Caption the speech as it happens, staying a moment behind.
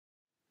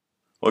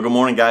Well, good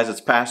morning, guys.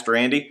 It's Pastor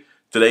Andy.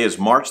 Today is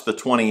March the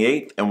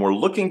 28th, and we're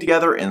looking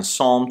together in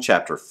Psalm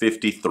chapter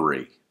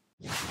 53.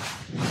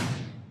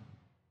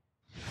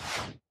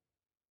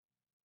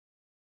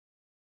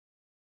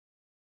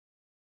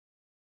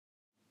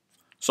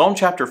 Psalm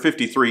chapter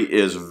 53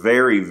 is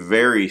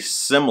very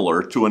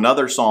similar to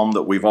another psalm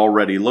that we've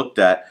already looked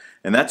at,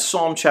 and that's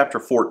Psalm chapter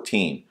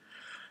 14.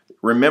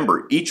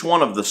 Remember, each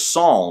one of the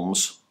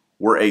psalms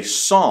were a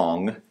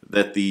song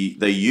that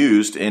they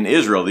used in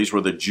Israel. This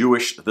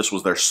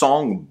was their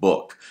song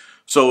book.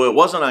 So it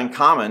wasn't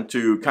uncommon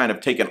to kind of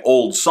take an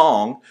old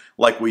song,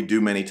 like we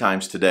do many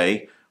times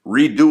today,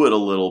 redo it a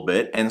little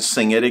bit, and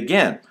sing it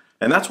again.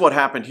 And that's what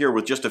happened here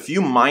with just a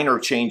few minor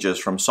changes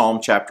from Psalm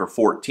chapter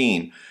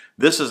 14.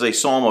 This is a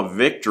psalm of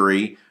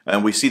victory,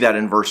 and we see that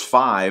in verse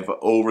 5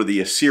 over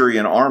the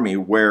Assyrian army,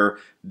 where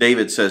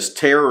David says,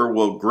 "Terror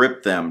will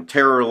grip them,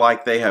 terror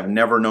like they have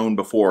never known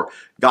before.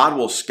 God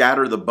will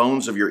scatter the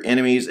bones of your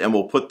enemies and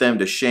will put them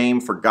to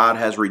shame, for God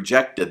has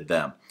rejected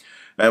them."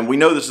 And we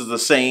know this is the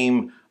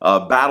same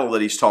battle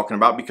that he's talking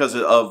about because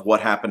of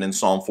what happened in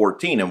Psalm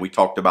 14, and we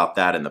talked about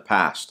that in the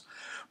past.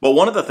 But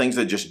one of the things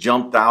that just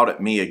jumped out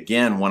at me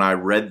again when I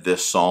read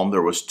this psalm,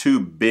 there was two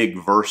big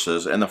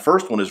verses, and the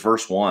first one is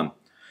verse 1.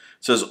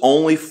 It says,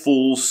 "Only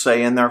fools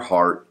say in their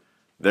heart,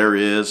 there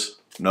is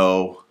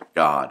no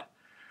God."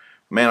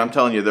 Man, I'm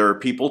telling you, there are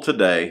people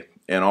today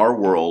in our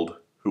world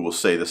who will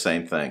say the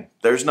same thing.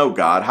 There's no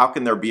God. How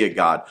can there be a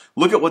God?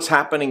 Look at what's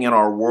happening in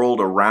our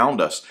world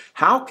around us.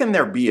 How can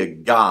there be a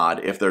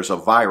God if there's a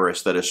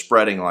virus that is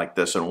spreading like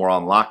this and we're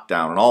on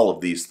lockdown and all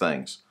of these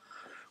things?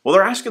 Well,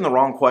 they're asking the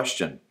wrong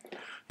question.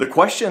 The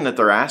question that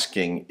they're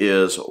asking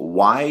is,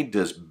 why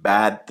does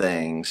bad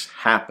things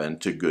happen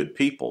to good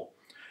people?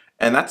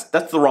 And that's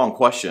the wrong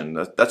question.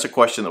 That's a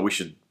question that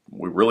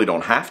we really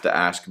don't have to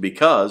ask,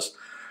 because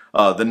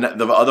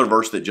the other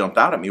verse that jumped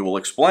out at me will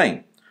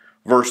explain.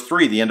 Verse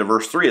 3, the end of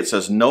verse 3, it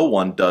says, "No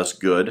one does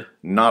good,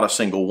 not a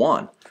single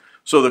one."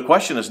 So the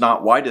question is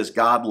not, why does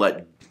God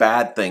let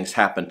bad things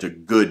happen to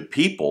good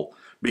people?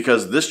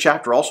 Because this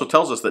chapter also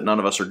tells us that none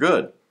of us are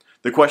good.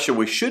 The question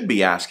we should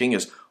be asking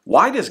is,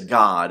 why does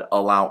God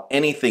allow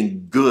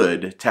anything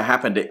good to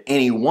happen to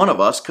any one of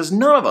us? Because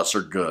none of us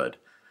are good.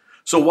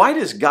 So why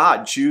does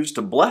God choose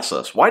to bless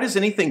us? Why does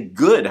anything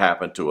good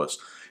happen to us?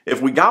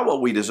 If we got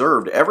what we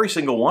deserved, every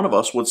single one of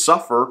us would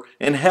suffer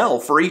in hell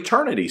for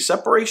eternity,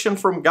 separation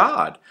from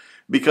God,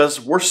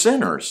 because we're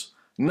sinners.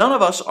 None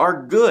of us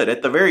are good.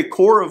 At the very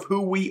core of who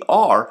we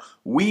are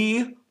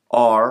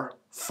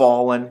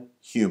fallen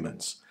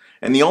humans.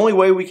 And the only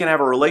way we can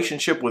have a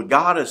relationship with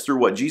God is through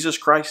what Jesus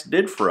Christ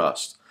did for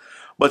us.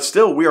 But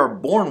still, we are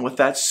born with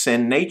that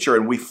sin nature,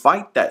 and we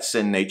fight that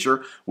sin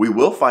nature. We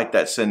will fight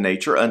that sin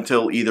nature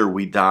until either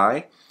we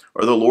die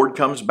or the Lord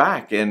comes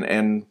back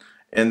in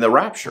the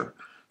rapture.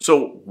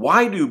 So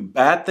why do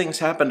bad things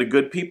happen to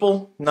good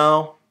people?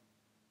 No,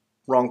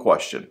 wrong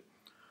question.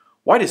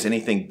 Why does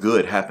anything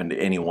good happen to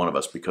any one of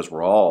us? Because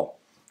we're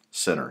all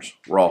sinners.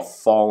 We're all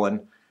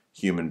fallen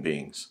human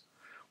beings.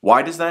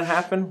 Why does that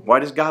happen? Why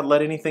does God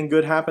let anything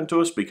good happen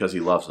to us? Because He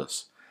loves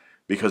us.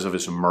 Because of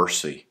His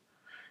mercy.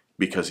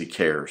 Because He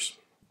cares.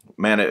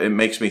 Man, it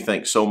makes me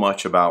think so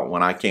much about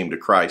when I came to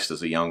Christ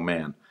as a young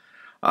man.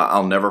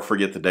 I'll never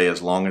forget the day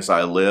as long as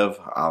I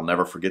live. I'll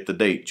never forget the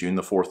date, June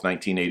the 4th,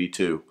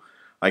 1982.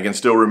 I can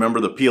still remember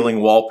the peeling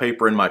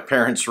wallpaper in my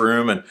parents'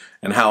 room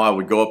and how I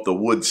would go up the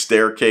wood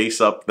staircase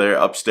up there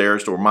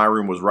upstairs to where my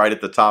room was right at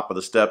the top of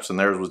the steps and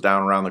theirs was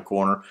down around the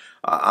corner.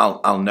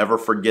 I'll never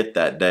forget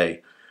that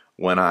day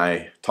when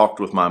I talked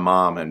with my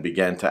mom and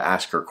began to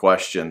ask her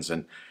questions,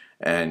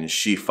 and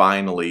she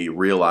finally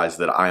realized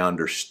that I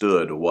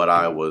understood what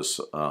I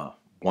was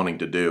wanting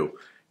to do,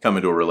 come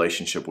into a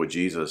relationship with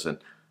Jesus. And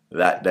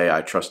that day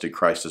I trusted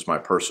Christ as my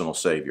personal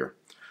Savior.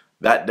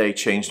 That day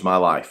changed my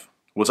life.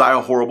 Was I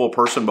a horrible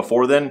person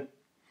before then?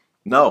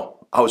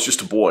 No, I was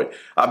just a boy.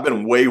 I've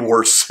been way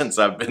worse since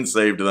I've been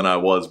saved than I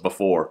was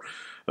before.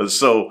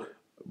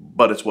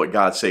 But it's what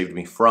God saved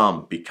me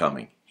from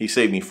becoming. He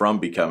saved me from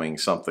becoming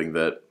something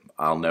that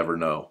I'll never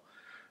know,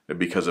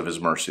 because of His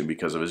mercy,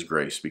 because of His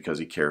grace, because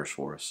He cares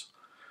for us.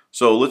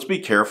 So let's be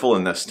careful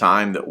in this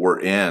time that we're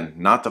in,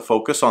 not to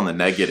focus on the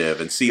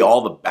negative and see all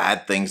the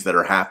bad things that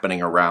are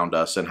happening around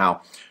us, and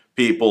how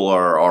people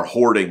are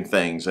hoarding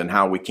things, and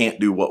how we can't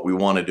do what we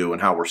want to do,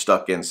 and how we're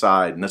stuck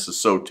inside, and this is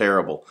so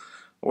terrible.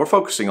 We're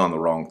focusing on the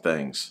wrong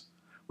things.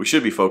 We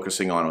should be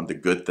focusing on the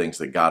good things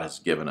that God has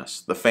given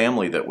us, the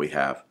family that we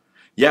have.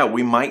 Yeah,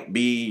 we might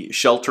be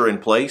shelter in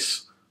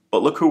place,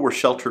 but look who we're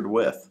sheltered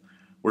with.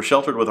 We're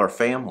sheltered with our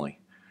family.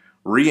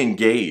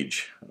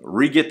 Re-engage,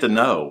 re-get to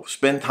know,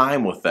 spend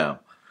time with them.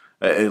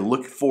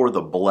 Look for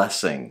the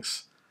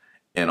blessings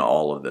in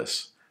all of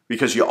this,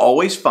 because you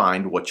always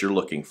find what you're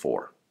looking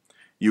for.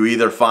 You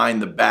either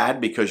find the bad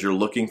because you're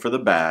looking for the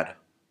bad,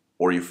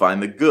 or you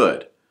find the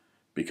good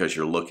because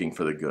you're looking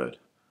for the good.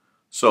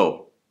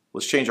 So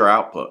let's change our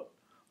outlook.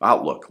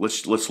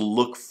 Let's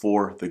look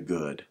for the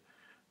good,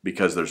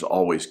 because there's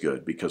always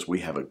good, because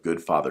we have a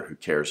good Father who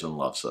cares and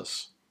loves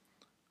us.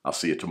 I'll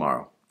see you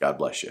tomorrow. God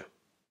bless you.